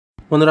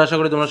বন্ধুরা আশা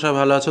করি তোমরা সবাই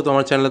ভালো আছো।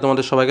 তোমার চ্যানেলে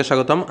তোমাদের সবাইকে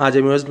স্বাগতম। আজ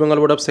আমি West Bengal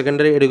board of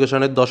secondary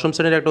এডুকেশনের দশম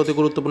শ্রেণীর একটা অতি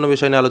গুরুত্বপূর্ণ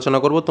বিষয় নিয়ে আলোচনা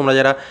করব। তোমরা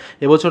যারা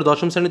এবছর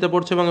দশম শ্রেণীতে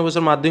পড়ছো এবং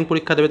এবছর মাধ্যমিক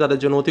পরীক্ষা দেবে তাদের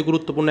জন্য অতি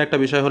গুরুত্বপূর্ণ একটা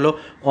বিষয় হলো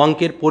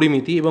অঙ্কের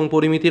পরিমিতি এবং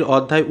পরিমিতির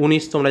অধ্যায়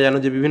 19। তোমরা জানো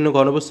যে বিভিন্ন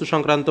ঘনবস্তু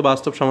সংক্রান্ত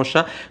বাস্তব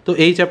সমস্যা। তো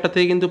এই চ্যাপ্টার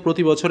থেকে কিন্তু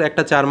প্রতি বছর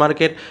একটা 4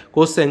 মার্কের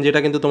কোশ্চেন, যেটা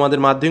কিন্তু তোমাদের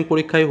মাধ্যমিক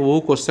পরীক্ষায় হুবহু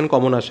কোশ্চেন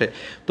কমন আসে।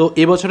 তো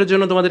এবছরের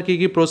জন্য তোমাদের কী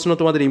কী প্রশ্ন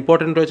তোমাদের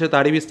ইম্পর্টেন্ট রয়েছে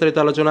তারই বিস্তারিত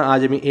আলোচনা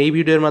আজ আমি এই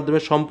ভিডিওর মাধ্যমে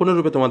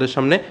সম্পূর্ণরূপে তোমাদের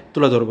সামনে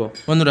তুলে ধরবো।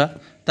 বন্ধুরা,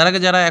 তার আগে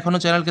যারা এখনও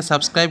চ্যানেলকে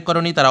সাবস্ক্রাইব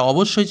করোনি তারা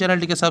অবশ্যই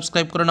চ্যানেলটিকে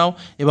সাবস্ক্রাইব করে নাও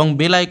এবং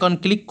বেল আইকন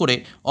ক্লিক করে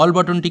অল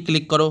বাটনটি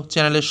ক্লিক করো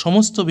চ্যানেলের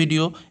সমস্ত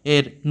ভিডিও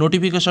এর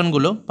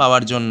নোটিফিকেশনগুলো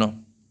পাওয়ার জন্য।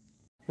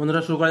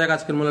 বন্ধুরা, শুরু করা যাক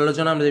আজকের মূল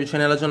আলোচনা। আমরা যে বিষয়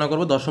নিয়ে আলোচনা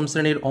করবো দশম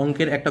শ্রেণীর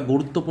অঙ্কের একটা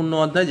গুরুত্বপূর্ণ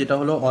অধ্যায়, যেটা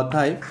হলো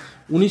অধ্যায়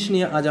 19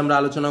 নিয়ে আজ আমরা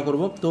আলোচনা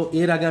করব। তো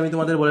এর আগে আমি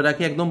তোমাদের বলে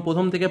রাখি, একদম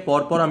প্রথম থেকে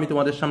পরপর আমি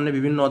তোমাদের সামনে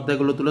বিভিন্ন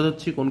অধ্যায়গুলো তুলে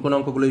ধরছি, কোন কোন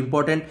অঙ্কগুলো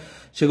ইম্পর্টেন্ট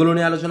সেগুলো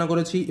নিয়ে আলোচনা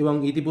করেছি এবং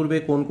ইতিপূর্বে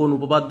কোন কোন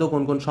উপপাদ্য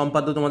কোন কোন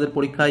সম্পাদ্য তোমাদের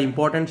পরীক্ষায়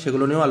ইম্পর্টেন্ট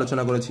সেগুলো নিয়েও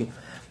আলোচনা করেছি।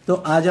 তো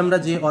আজ আমরা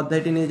যে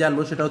অধ্যায়টি নিয়ে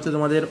জানবো সেটা হচ্ছে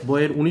তোমাদের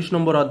বইয়ের 19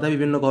 নম্বর অধ্যায়,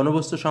 বিভিন্ন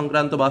ঘনবস্তু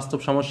সংক্রান্ত বাস্তব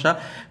সমস্যা।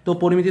 তো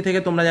পরিমিতি থেকে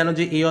তোমরা জানো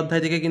যে এই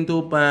অধ্যায় থেকে কিন্তু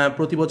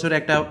প্রতি বছর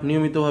একটা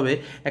নিয়মিতভাবে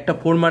একটা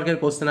 4 মার্কের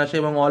কোশ্চেন আসে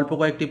এবং অল্প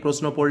কয়েকটি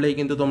প্রশ্ন পড়লেই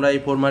কিন্তু তোমরা এই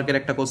 4 মার্কের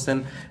একটা কোশ্চেন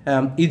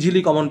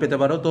ইজিলি কমন পেতে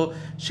পারো। তো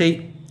সেই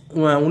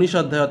 19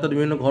 অধ্যায় অর্থাৎ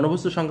বিভিন্ন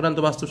ঘনবস্তু সংক্রান্ত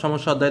বাস্তব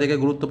সমস্যা অধ্যায় থেকে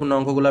গুরুত্বপূর্ণ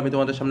অঙ্কগুলো আমি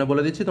তোমাদের সামনে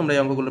বলে দিচ্ছি। তোমরা এই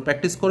অঙ্কগুলো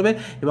প্র্যাকটিস করবে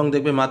এবং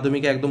দেখবে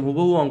মাধ্যমিকে একদম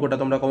হুবহু অঙ্কটা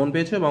তোমরা কমন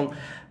পেয়েছো এবং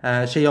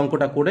সেই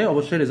অঙ্কটা করে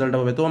অবশ্যই রেজাল্ট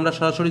হবে। তো আমরা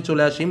সরাসরি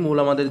চলে আসি মূল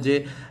আমাদের যে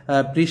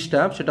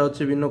পৃষ্ঠা, সেটা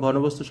হচ্ছে বিভিন্ন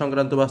ঘনবস্তু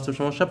সংক্রান্ত বাস্তব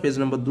সমস্যা, পেজ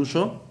নম্বর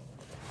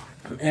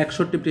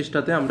 261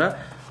 পৃষ্ঠাতে আমরা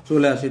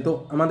চলে আসি। তো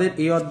আমাদের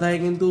এই অধ্যায়ে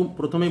কিন্তু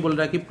প্রথমেই বলে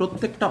রাখি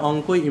প্রত্যেকটা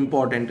অঙ্কই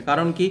ইম্পর্টেন্ট।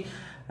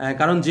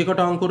 কারণ যে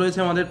কটা অঙ্ক রয়েছে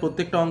আমাদের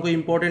প্রত্যেকটা অঙ্ক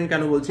ইম্পর্টেন্ট।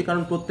 কেন বলছি?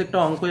 কারণ প্রত্যেকটা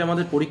অঙ্কই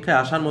আমাদের পরীক্ষায়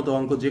আসার মতো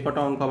অঙ্ক, যে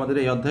কটা অঙ্ক আমাদের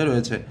এই অধ্যায়ে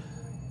রয়েছে।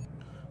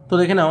 তো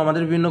দেখে নাও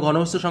আমাদের বিভিন্ন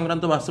ঘনবস্তু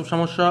সংক্রান্ত বাস্তব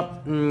সমস্যা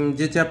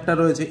যে চ্যাপ্টার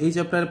রয়েছে, এই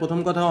চ্যাপ্টারের প্রথম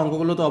কথা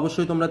অঙ্কগুলো তো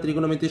অবশ্যই তোমরা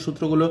ত্রিকোণমিতির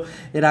সূত্রগুলো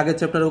এর আগের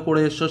চ্যাপ্টারেও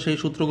করে এসছো, সেই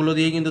সূত্রগুলো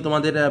দিয়েই কিন্তু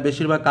তোমাদের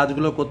বেশিরভাগ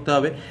কাজগুলো করতে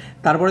হবে।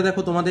 তারপরে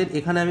দেখো তোমাদের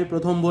এখানে আমি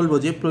প্রথম বলবো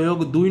যে প্রয়োগ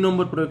 2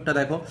 নম্বর প্রয়োগটা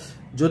দেখো,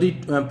 যদি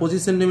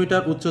 25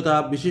 সেন্টিমিটার উচ্চতা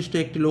বিশিষ্ট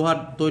একটি লোহার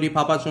তৈরি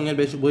ফাঁপা চোঙের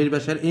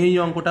বহির্ব্যাসের, এই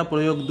অঙ্কটা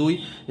প্রয়োগ 2,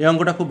 এই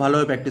অঙ্কটা খুব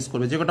ভালোভাবে প্র্যাকটিস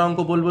করবে। যে কটা অঙ্ক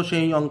বলবো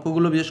সেই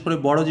অঙ্কগুলো, বিশেষ করে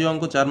বড় যে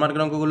অঙ্ক 4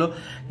 মার্কের অঙ্কগুলো,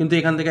 কিন্তু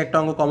এখান থেকে একটা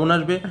অঙ্ক কমন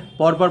আসবে।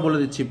 পরপর বলে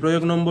দিচ্ছি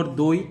প্রয়োগ নম্বর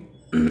 2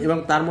 এবং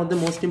তার মধ্যে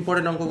মোস্ট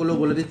ইম্পর্টেন্ট অঙ্কগুলো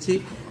বলে দিচ্ছি।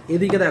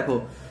 এদিকে দেখো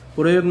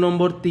প্রয়োগ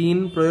নম্বর 3,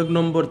 প্রয়োগ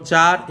নম্বর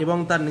 4 এবং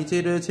তার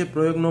নিচেই রয়েছে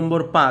প্রয়োগ নম্বর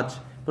 5।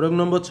 প্রয়োগ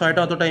নম্বর 6টা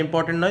অতটা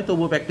ইম্পর্টেন্ট নয়,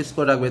 তবুও প্র্যাকটিস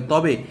করে রাখবে।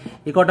 তবে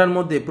একটার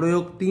মধ্যে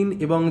প্রয়োগ 3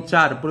 এবং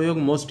 4 প্রয়োগ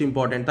মোস্ট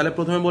ইম্পর্টেন্ট। তাহলে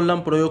প্রথমে বললাম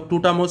প্রয়োগ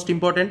 2টা মোস্ট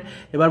ইম্পর্টেন্ট,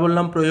 এবার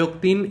বললাম প্রয়োগ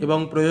 3 এবং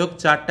প্রয়োগ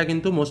 4টা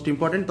কিন্তু মোস্ট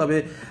ইম্পর্টেন্ট, তবে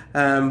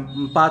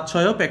 5,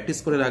 6ও প্র্যাকটিস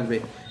করে রাখবে।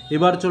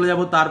 এবার চলে যাব,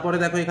 তারপরে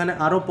দেখো এখানে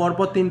আরও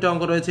পরপর 3টে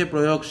অঙ্ক রয়েছে,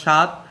 প্রয়োগ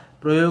 7,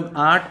 প্রয়োগ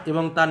 8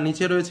 এবং তার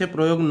নিচে রয়েছে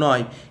প্রয়োগ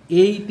 9।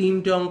 এই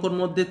 3টে অঙ্কর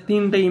মধ্যে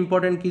 3টে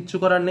ইম্পর্টেন্ট, কিচ্ছু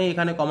করার নেই,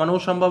 এখানে কমানোও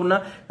সম্ভব না।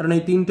 কারণ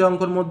এই 3টে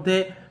অঙ্কর মধ্যে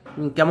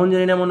কেমন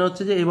জানি না মনে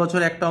হচ্ছে যে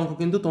এবছর একটা অঙ্ক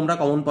কিন্তু তোমরা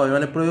কমন পাবে,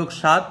 মানে প্রয়োগ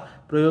 7,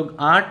 প্রয়োগ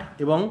 8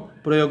 এবং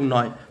প্রয়োগ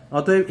 9।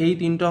 অতএব এই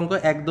 3টে অঙ্ক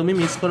একদমই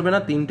মিস করবে না,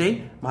 3টেই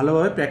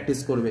ভালোভাবে প্র্যাকটিস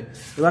করবে।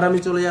 এবার আমি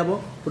চলে যাব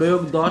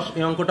প্রয়োগ 10,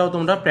 এই অঙ্কটাও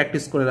তোমরা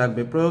প্র্যাকটিস করে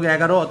রাখবে। প্রয়োগ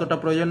 11 অতটা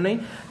প্রয়োজন নেই,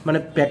 মানে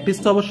প্র্যাকটিস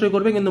তো অবশ্যই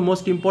করবে, কিন্তু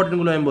মোস্ট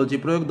ইম্পর্টেন্টগুলো আমি বলছি।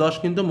 প্রয়োগ 10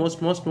 কিন্তু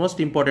মোস্ট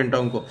ইম্পর্টেন্ট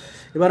অঙ্ক।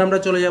 এবার আমরা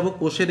চলে যাব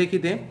কোষে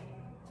দেখিতে।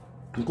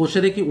 কোষে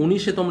দেখি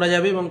 19-এ তোমরা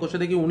যাবে এবং কোষে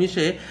দেখি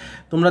 19-এ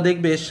তোমরা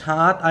দেখবে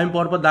 7, আমি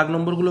পরপর দাগ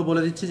নম্বরগুলো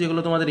বলে দিচ্ছি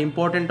যেগুলো তোমাদের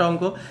ইম্পর্টেন্ট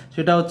অঙ্ক।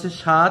 সেটা হচ্ছে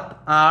 7,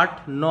 8,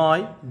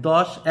 9,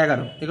 10,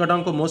 11, একটা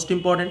অঙ্ক মোস্ট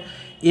ইম্পর্টেন্ট।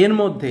 এর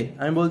মধ্যে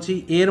আমি বলছি,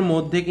 এর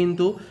মধ্যে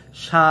কিন্তু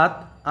 7,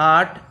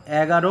 8,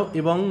 11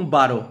 এবং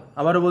 12,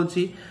 আবারও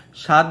বলছি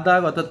 7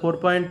 দাগ অর্থাৎ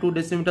 4.2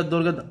 ডেসিমিটার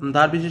দৈর্ঘ্যের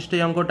ধার বিশিষ্ট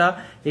এই অঙ্কটা,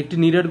 একটি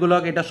নিরেট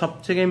গোলক, এটা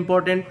সবথেকে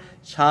ইম্পর্টেন্ট।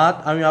 7,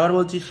 আমি আবার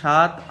বলছি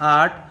 7,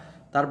 8,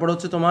 তারপর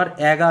হচ্ছে তোমার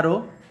 11,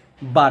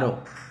 12,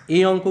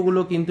 এই অঙ্কগুলো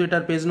কিন্তু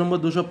এটার পেজ নম্বর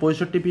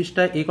 265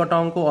 পৃষ্ঠায় এই কটা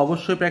অঙ্ক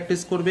অবশ্যই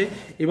প্র্যাকটিস করবে।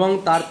 এবং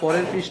তার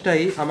পরের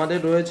পৃষ্ঠায় আমাদের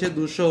রয়েছে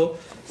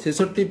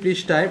 266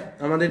 পৃষ্ঠায়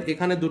আমাদের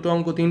এখানে 2টো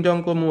অঙ্ক 3টে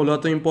অঙ্ক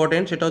মূলত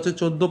ইম্পর্টেন্ট, সেটা হচ্ছে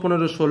 14,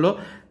 15, 16।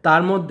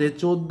 তার মধ্যে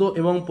 14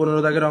 এবং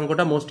 15 দাগের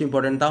অঙ্কটা মোস্ট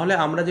ইম্পর্টেন্ট। তাহলে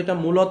আমরা যেটা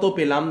মূলত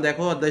পেলাম,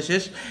 দেখো অধ্যায়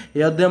শেষ,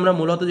 এই অধ্যায়ে আমরা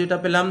মূলত যেটা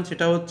পেলাম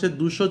সেটা হচ্ছে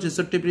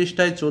 266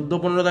 পৃষ্ঠায় 14,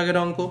 15 দাগের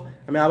অঙ্ক।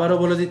 আমি আবারও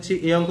বলে দিচ্ছি,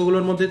 এই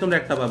অঙ্কগুলোর মধ্যেই তোমরা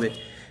একটা পাবে।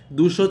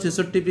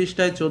 266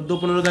 পৃষ্ঠায় 14,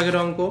 15 দাগের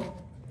অঙ্ক,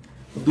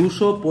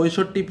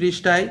 265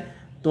 পৃষ্ঠায়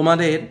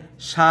তোমাদের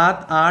 7,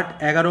 8,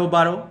 11,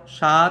 12,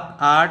 7,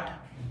 8,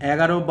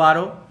 11,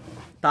 12।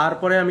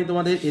 তারপরে আমি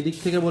তোমাদের এদিক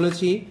থেকে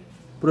বলেছি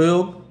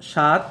প্রয়োগ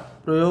 7,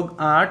 প্রয়োগ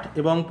 8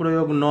 এবং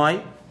প্রয়োগ 9,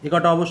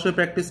 একটা অবশ্যই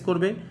প্র্যাকটিস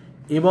করবে।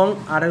 এবং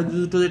আরও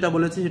দুটো যেটা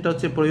বলেছি সেটা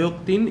হচ্ছে প্রয়োগ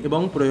 3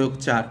 এবং প্রয়োগ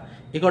 4,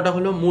 একটা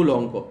হলো মূল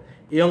অঙ্ক।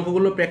 এই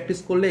অঙ্কগুলো প্র্যাকটিস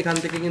করলে এখান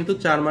থেকে কিন্তু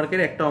 4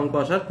 মার্কের একটা অঙ্ক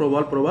আসার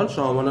প্রবল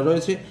সম্ভাবনা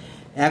রয়েছে।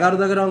 11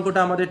 দাগের অঙ্কটা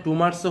আমাদের 2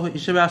 মার্কস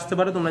হিসেবে আসতে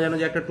পারে। তোমরা জানো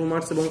যে একটা 2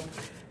 মার্কস এবং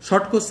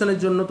শর্ট কোশ্চেনের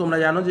জন্য তোমরা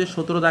জানো যে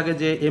 17 দাগে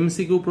যে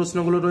এমসিকিউ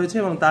প্রশ্নগুলো রয়েছে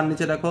এবং তার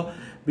নিচে দেখো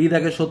বি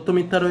দাগে সত্য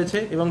মিথ্যা রয়েছে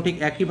এবং ঠিক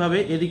একইভাবে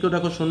এদিকেও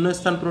দেখো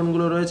শূন্যস্থান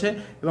পূরণগুলো রয়েছে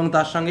এবং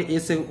তার সঙ্গে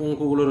এসে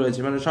অঙ্কগুলো রয়েছে,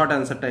 মানে শর্ট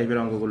অ্যান্সার টাইপের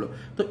অঙ্কগুলো।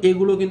 তো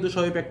এগুলো কিন্তু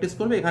সবাই প্র্যাকটিস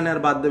করবে, এখানে আর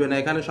বাদ দেবে না,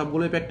 এখানে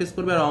সবগুলোই প্র্যাকটিস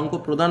করবে। আর অঙ্ক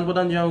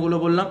প্রধান যে অঙ্কগুলো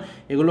বললাম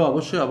এগুলো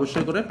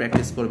অবশ্যই করে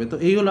প্র্যাকটিস করবে। তো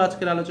এই হলো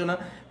আজকের আলোচনা।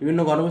 বিভিন্ন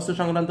ঘনবস্তু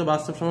সংক্রান্ত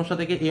বাস্তব সমস্যা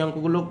থেকে এই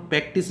অঙ্কগুলো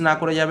প্র্যাকটিস না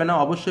করে যাবে না,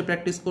 অবশ্যই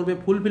প্র্যাকটিস করবে,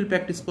 ফুলফিল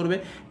প্র্যাকটিস করবে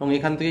এবং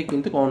এখান থেকে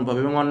কিন্তু কমন পাবে।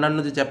 এবং অন্যান্য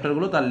যে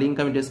চ্যাপ্টারগুলো তার লিঙ্ক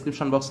আমি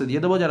ডেসক্রিপশন বক্সে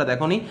দিয়ে দেবো, যারা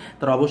দেখোনি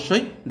তারা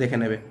অবশ্যই দেখে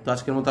নেবে। তো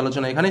আজকের মতো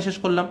আলোচনা এখানেই শেষ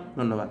করলাম,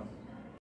 ধন্যবাদ।